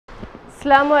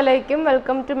Assalamu Alaikum,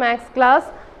 welcome to Max class.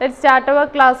 Let's start our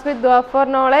class with dua for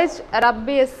knowledge.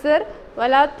 Rabbi yassir,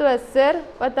 wala tuassir,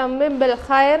 wa tammim bil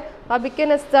khair, wa bika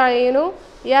nasta'inu,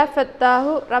 ya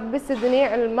fattahu, Rabbi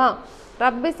sidni ilma,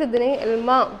 Rabbi sidni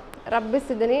ilma, Rabbi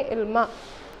sidni ilma.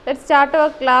 Let's start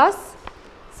our class.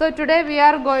 So today we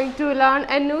are going to learn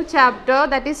a new chapter,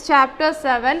 that is chapter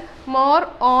 7, more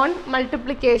on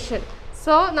multiplication.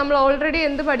 So, we already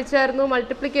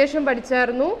multiplication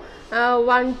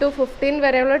 1 to 15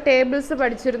 tables.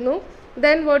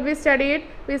 Then what we studied?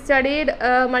 We studied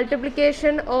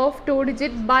multiplication of 2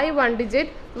 digit by 1 digit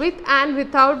with and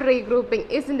without regrouping,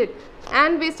 isn't it?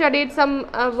 And we studied some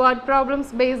word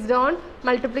problems based on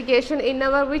multiplication in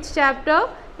our which chapter?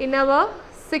 In our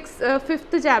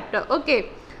 5th chapter. Okay.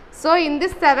 So, in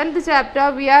this 7th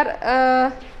chapter, we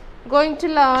are going to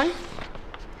learn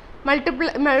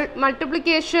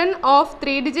multiplication of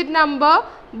 3-digit number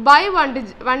by 1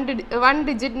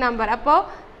 digit number. Appo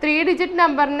 3-digit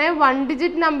number ne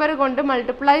 1-digit number kondu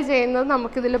multiply cheyyunnathu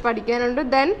namukku idile padikkanundu.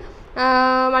 Then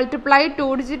multiply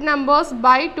 2-digit numbers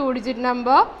by 2-digit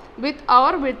number with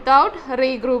or without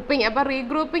regrouping. Appo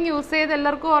regrouping use cheythu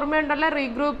ellarku ormayundalla,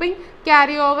 regrouping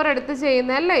carry over eduthu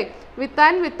cheyyunnalle, with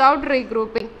and without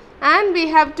regrouping. And we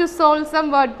have to solve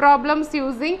some word problems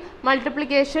using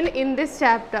multiplication in this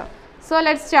chapter. So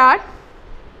let's start.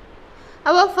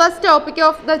 Our first topic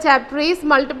of the chapter is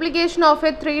multiplication of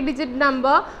a 3-digit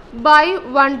number by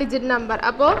 1-digit number.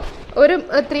 Appo oru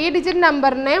 3-digit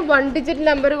number ne 1-digit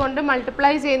number kondu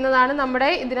multiply cheyyunnathaanu nammade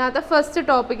idinathe first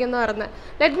topic ennu parayunnu.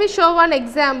 Let me show one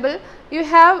example. You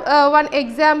have one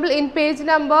example in page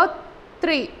number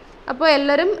 3. Appo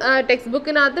ellarum textbook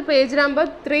inathe page number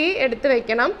 3 eduthu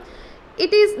vekkanam.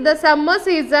 It is the summer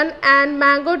season and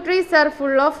mango trees are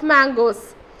full of mangoes.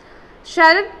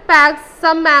 Sharat packs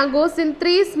some mangoes in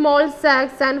 3 small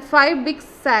sacks and 5 big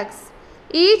sacks.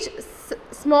 Each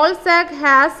small sack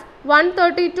has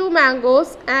 132 mangoes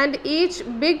and each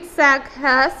big sack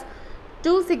has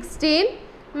 216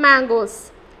 mangoes.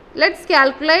 Let's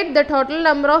calculate the total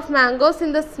number of mangoes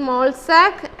in the small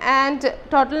sack and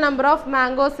total number of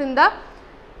mangoes in the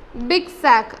big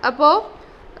sack. Appo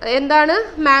endana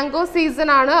mango season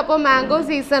aanu. Appo mango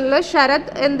season la Sharat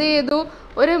endu chedu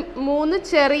ഒരു 3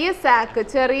 ചെറിയ sac,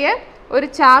 ചെറിയ ഒരു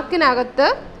ചാക്കിനകത്ത്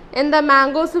എന്താ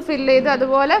mangoes fill ചെയ്ത്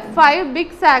അതുപോലെ 5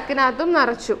 big സാക്കിനകത്തും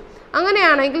നിറച്ചു.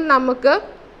 അങ്ങനെയാണെങ്കിൽ നമുക്ക്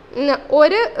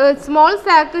ഒരു സ്മോൾ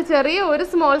സാക്ക്, ചെറിയ ഒരു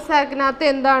സ്മോൾ സാക്കിനകത്ത്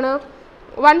എന്താണ്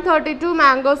 132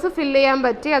 മാംഗോസ് ഫില്ല് ചെയ്യാൻ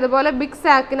പറ്റി. അതുപോലെ ബിഗ്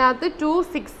സാക്കിനകത്ത്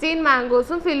 216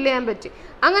 മാംഗോസും ഫില്ല് ചെയ്യാൻ പറ്റി.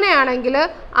 അങ്ങനെയാണെങ്കിൽ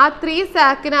ആ 3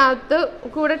 സാക്കിനകത്ത്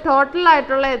കൂടെ ടോട്ടൽ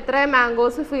ആയിട്ടുള്ള എത്ര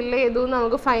മാംഗോസ് ഫില്ല് ചെയ്തു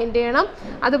നമുക്ക് ഫൈൻഡ് ചെയ്യണം.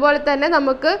 അതുപോലെ തന്നെ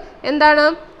നമുക്ക് എന്താണ്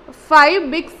 5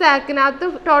 ബിഗ് സാക്കിനകത്ത്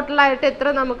ടോട്ടലായിട്ട് എത്ര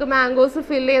നമുക്ക് മാംഗോസ്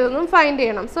ഫില്ല് ചെയ്തെന്നും ഫൈൻഡ്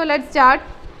ചെയ്യണം. So let's start.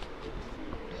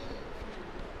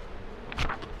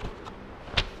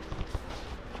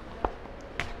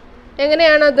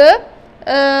 എങ്ങനെയാണത്?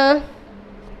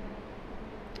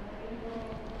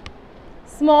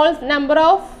 Small number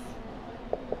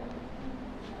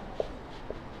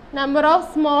of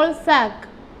small sack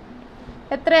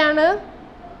എത്രയാണ്?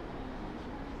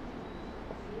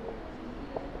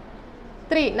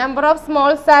 3. Number of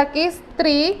small sack is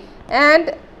 3 and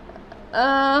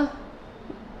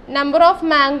number of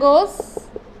mangoes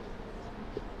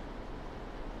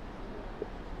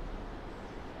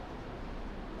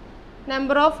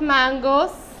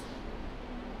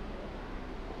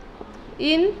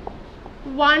in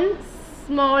 1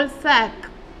 small sack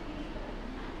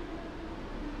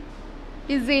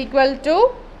is equal to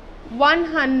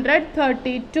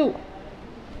 132.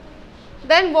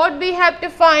 Then what we have to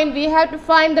find? We have to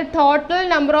find the total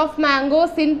number of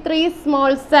mangoes in 3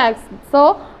 small sacks. So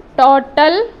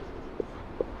total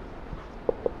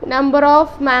number of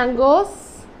mangoes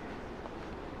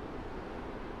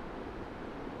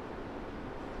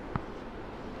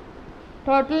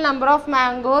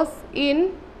in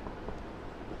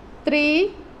 3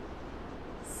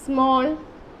 small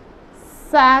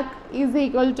sack is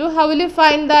equal to, how will you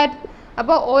find that?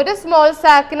 അപ്പോൾ ഒരു small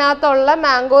സാക്കിനകത്തുള്ള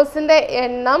മാംഗോസിൻ്റെ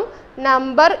എണ്ണം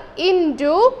number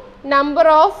into number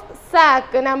of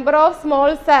sac, number of small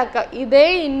sac, ഇതേ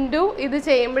into ഇത്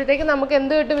ചെയ്യുമ്പോഴത്തേക്ക് നമുക്ക്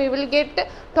എന്ത് കിട്ടും? We will get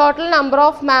total number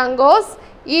of mangoes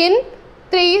in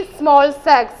 3 small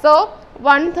sac. So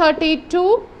 132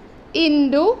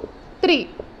 into 3.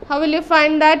 How will you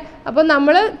find that? അപ്പോൾ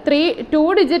നമ്മൾ 2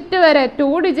 ഡിജിറ്റ് വരെ,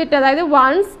 2 ഡിജിറ്റ് അതായത്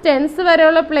 1s 10s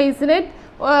വരെയുള്ള പ്ലേസിനെ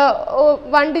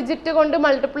 1 ഡിജിറ്റ് കൊണ്ട്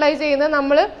മൾട്ടിപ്ലൈ ചെയ്യുന്നത്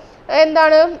നമ്മൾ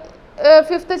എന്താണ്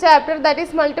 5th chapter, that is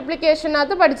multiplication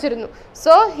അത് പഠിച്ചിരുന്നു.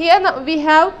 So here we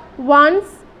have 1s,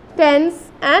 10s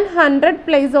and 100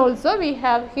 place also we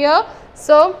have here.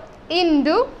 So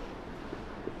into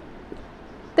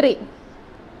 3.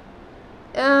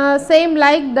 Same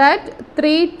like that,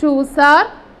 3 2s are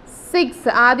 6.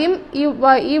 ആദ്യം ഈ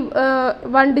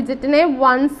 1 ഡിജിറ്റിനെ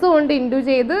വൺസ് കൊണ്ട് ഇൻറ്റു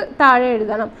ചെയ്ത് താഴെ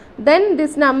എഴുതണം. Then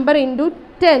this number into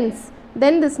tens.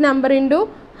 Then this number into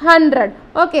 100.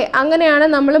 Okay, അങ്ങനെയാണ്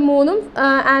നമ്മൾ മൂന്നും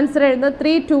answer എഴുതുന്നത്.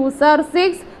 3 2s are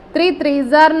 6, 3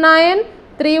 3s are 9,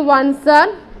 3 1s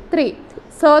are 3.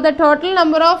 So the total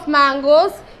number of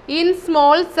mangoes in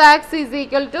small sacks is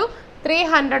equal to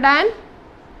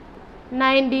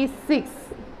 396.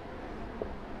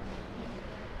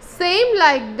 Same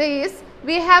like this,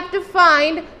 we have to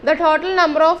find the total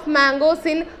number of mangoes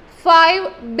in 5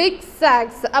 big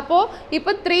sacks. അപ്പോൾ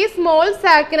ഇപ്പോൾ 3 small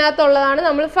സാക്കിനകത്തുള്ളതാണ്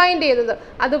നമ്മൾ find ചെയ്തത്.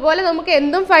 അതുപോലെ നമുക്ക്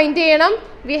എന്തും find ചെയ്യണം.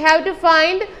 We have to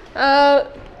find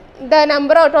the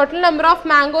total number of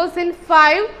mangoes in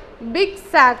 5 big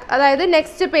sack. അതായത്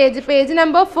next page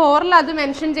number 4ൽ അത്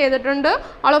മെൻഷൻ ചെയ്തിട്ടുണ്ട്.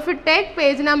 All of you take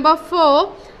page number 4.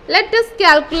 Let us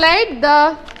calculate the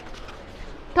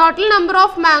total number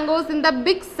of mangoes in the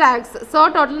big sacks. So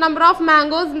total number of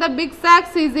mangoes in the big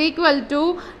sacks is equal to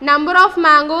number of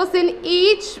mangoes in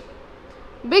each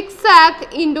big sack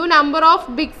into number of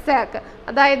big sack.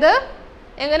 അതായത്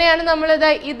എങ്ങനെയാണ് നമ്മൾ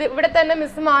ഇത് ഇവിടെ തന്നെ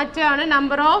miss മാറ്റുകയാണ്.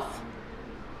 number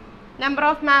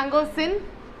of mangoes in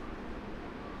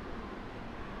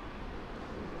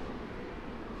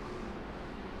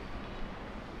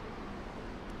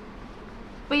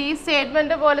ഇപ്പോൾ ഈ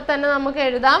statement പോലെ തന്നെ നമുക്ക്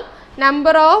എഴുതാം.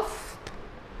 number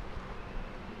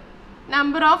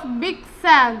of big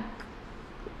sack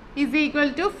is equal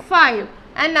to 5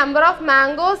 and number of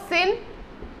mangoes in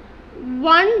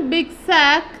one big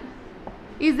sack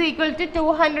is equal to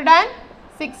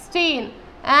 216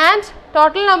 and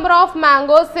total number of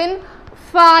mangoes in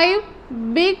 5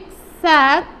 big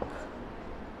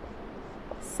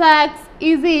sacks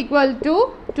is equal to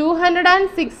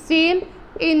 216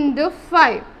 into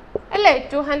 5 അല്ലേ,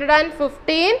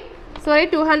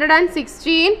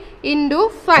 216 into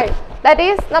 5. That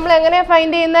is നമ്മൾ എങ്ങനെയാണ്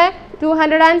find ചെയ്യുന്നത്?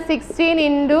 216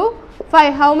 into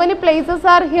 5. How many places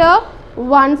are here?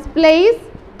 1's place,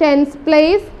 10's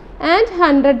place and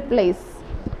 100 place.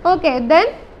 Okay, then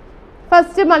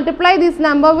first multiply this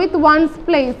number with 1's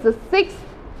place.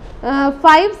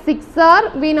 5 6 are,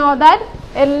 we know that.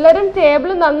 എല്ലാവരും table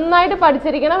നന്നായിട്ട്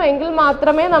പഠിച്ചിരിക്കണം, എങ്കിൽ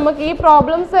മാത്രമേ നമുക്ക് ഈ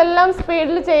പ്രോബ്ലംസ് എല്ലാം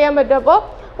സ്പീഡിൽ ചെയ്യാൻ പറ്റൂ. അപ്പോൾ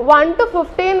 1 to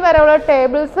 15 വരെയുള്ള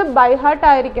ടേബിൾസ് ബൈ ഹാർട്ട്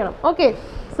ആയിരിക്കണം. Okay,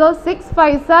 so 6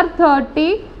 5s are 30.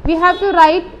 We have to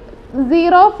write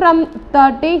 0 from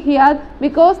 30 here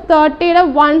because 30യുടെ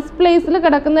 1's പ്ലേസിൽ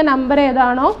കിടക്കുന്ന നമ്പർ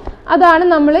ഏതാണോ അതാണ്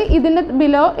നമ്മൾ ഇതിൻ്റെ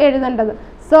ബിലോ എഴുതേണ്ടത്.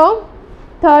 So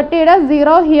 30യുടെ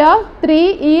 0 here, 3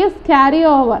 is carry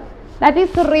over. That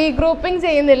is regrouping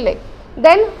ചെയ്യുന്നില്ലേ.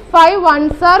 Then 5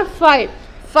 1s are 5.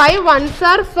 5 1s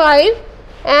are 5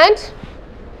 and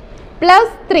plus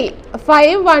 3.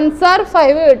 5 1s are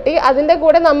 5 കിട്ടി. അതിൻ്റെ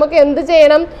കൂടെ നമുക്ക് എന്ത്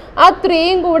ചെയ്യണം? ആ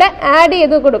 3യും കൂടെ ആഡ്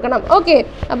ചെയ്ത് കൊടുക്കണം. ഓക്കെ,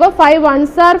 അപ്പോൾ 5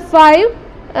 1s are 5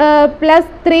 plus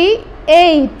 3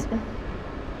 8.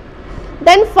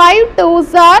 Then 5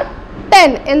 2s are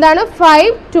 10. എന്താണ്?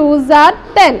 5 2s are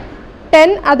 10. 10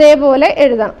 അതേപോലെ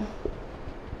എഴുതണം.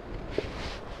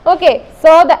 Okay,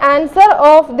 so the answer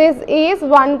of this is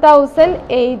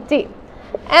 1080.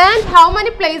 And how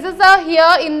many places are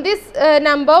here in this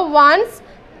number? 1's,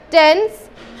 10's,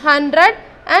 100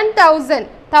 and 1000.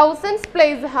 1000's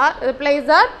place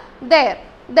are there.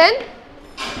 Then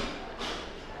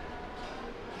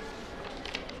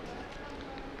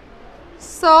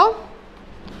so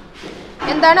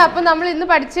എന്താണ്? അപ്പോൾ നമ്മൾ ഇന്ന്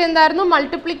പഠിച്ചത് എന്തായിരുന്നു?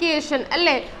 Multiplication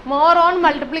അല്ലേ. മോർ ഓൺ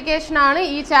മൾട്ടിപ്ലിക്കേഷൻ ആണ്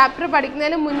ഈ ചാപ്റ്റർ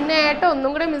പഠിക്കുന്നതിന് മുന്നേ ആയിട്ട് ഒന്നും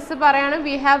കൂടെ മിസ് പറയാണ്.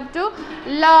 We have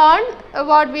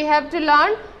to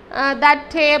learn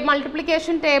that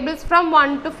multiplication tables from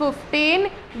 1 to 15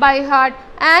 by heart.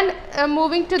 And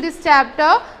moving to this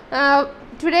chapter,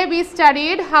 today we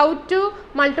studied how to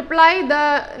multiply the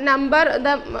number,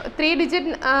 the 3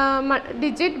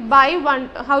 digit by 1,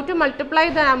 how to multiply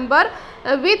the number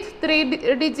with 3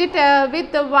 digit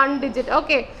with 1 digit.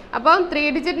 Okay, അപ്പോൾ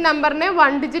 3 digit നമ്പറിനെ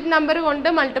 1 digit number കൊണ്ട്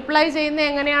multiply ചെയ്യുന്നത്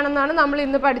എങ്ങനെയാണെന്നാണ് നമ്മൾ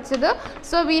ഇന്ന് പഠിച്ചത്.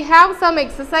 So we have some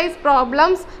exercise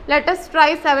problems. Let us try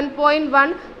 7.1.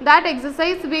 that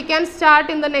exercise we can start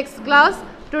in the next class.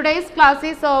 Today's class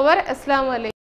is over. Assalamu Alaikum.